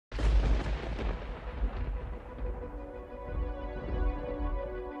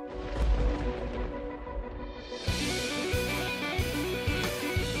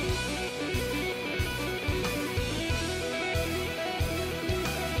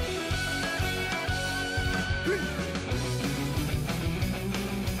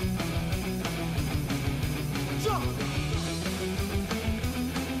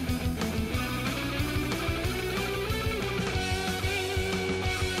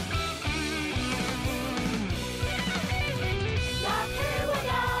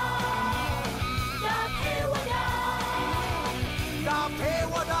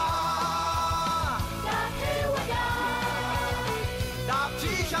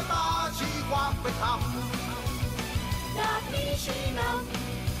ตาชี้ความเป็นธรรมดาบนี้ชี้น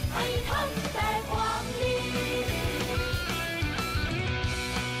ำให้ทำแต่ความดี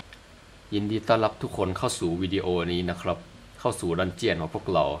ยินดีต้อนรับทุกคนเข้าสู่วิดีโอนี้นะครับเข้าสู่ดันเจียนของพวก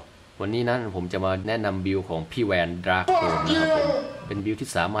เราวันนี้นั้นผมจะมาแนะนำบิลของพี่แวนดราโกนะครับผมเป็นบิลที่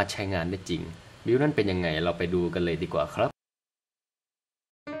สามารถใช้งานได้จริงบิลนั้นเป็นยังไงเราไปดูกันเลยดีกว่าครับ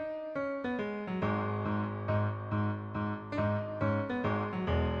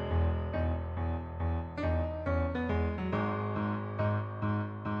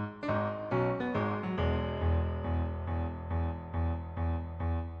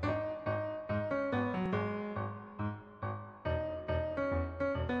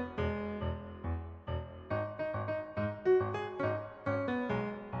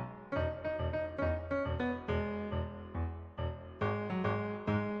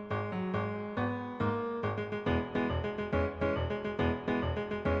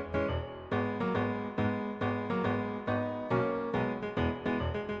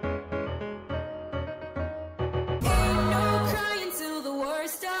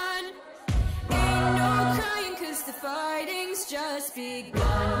Fighting's just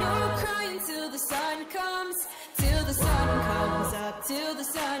begun. No crying till the sun comes, till the sun comes up, till the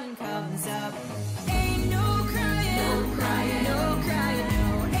sun comes up. Ain't no crying, no crying, no crying, no.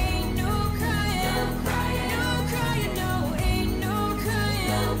 Ain't no crying, no crying, no crying, no. Ain't no crying,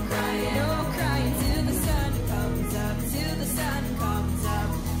 no crying, no crying till the sun comes up, till the sun comes up.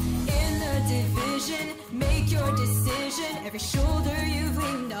 In the division, make your decision. Every shoulder you've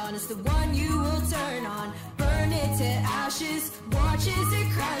leaned on is the one you will turn on. Burn it to ashes, watch as it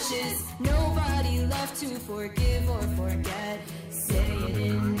crashes. Nobody left to forgive or forget. Say it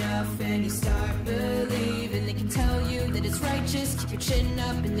enough and you start believing. They can tell you that it's righteous. Keep your chin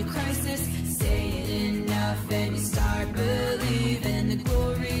up in the crisis. Say it enough and you start believing in the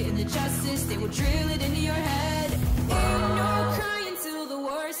glory and the justice. They will drill it into your head. Ain't no crying till the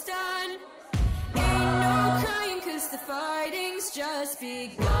war's done. Ain't no crying 'cause the fighting's just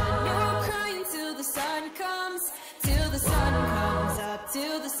begun. No crying till the sun comes, till the sun comes up,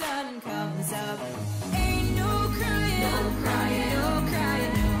 till the sun comes up. Ain't no crying, no crying, no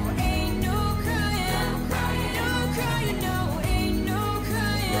crying, no. Ain't no crying, no crying, no crying, no. Ain't no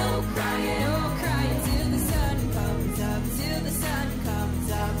crying, no crying, no crying till the sun comes up, till the sun comes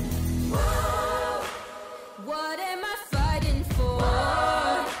up. Whoa, what am I fighting for?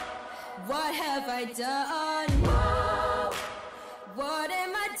 What have I done? Whoa, what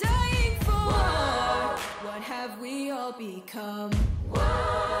am I dying for? What have we all become?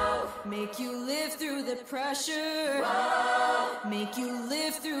 Whoa, make you live through the pressure. Whoa, make you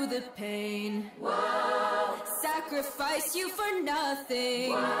live through the pain. Whoa, sacrifice you for nothing.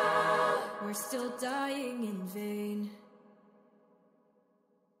 Whoa, we're still dying in vain.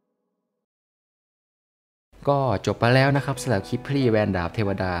 ก็จบไปแล้วนะครับสำหรับคลิปพี่แวนดาบเทว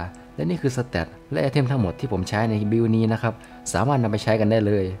ดาและนี่คือสเตตและไอเทมทั้งหมดที่ผมใช้ในบิลนี้นะครับสามารถนำไปใช้กันได้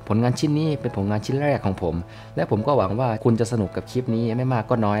เลยผลงานชิ้นนี้เป็นผลงานชิ้นแรกของผมและผมก็หวังว่าคุณจะสนุกกับคลิปนี้ไม่มาก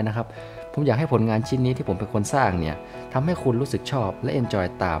ก็น้อยนะครับผมอยากให้ผลงานชิ้นนี้ที่ผมเป็นคนสร้างเนี่ยทำให้คุณรู้สึกชอบและเอนจอย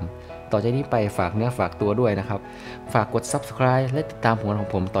ตามต่อจากนี้ไปฝากเนื้อฝากตัวด้วยนะครับฝากกด Subscribe และติดตามผลงานของ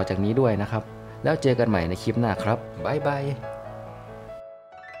ผมต่อจากนี้ด้วยนะครับแล้วเจอกันใหม่ในคลิปหน้าครับบ๊ายบาย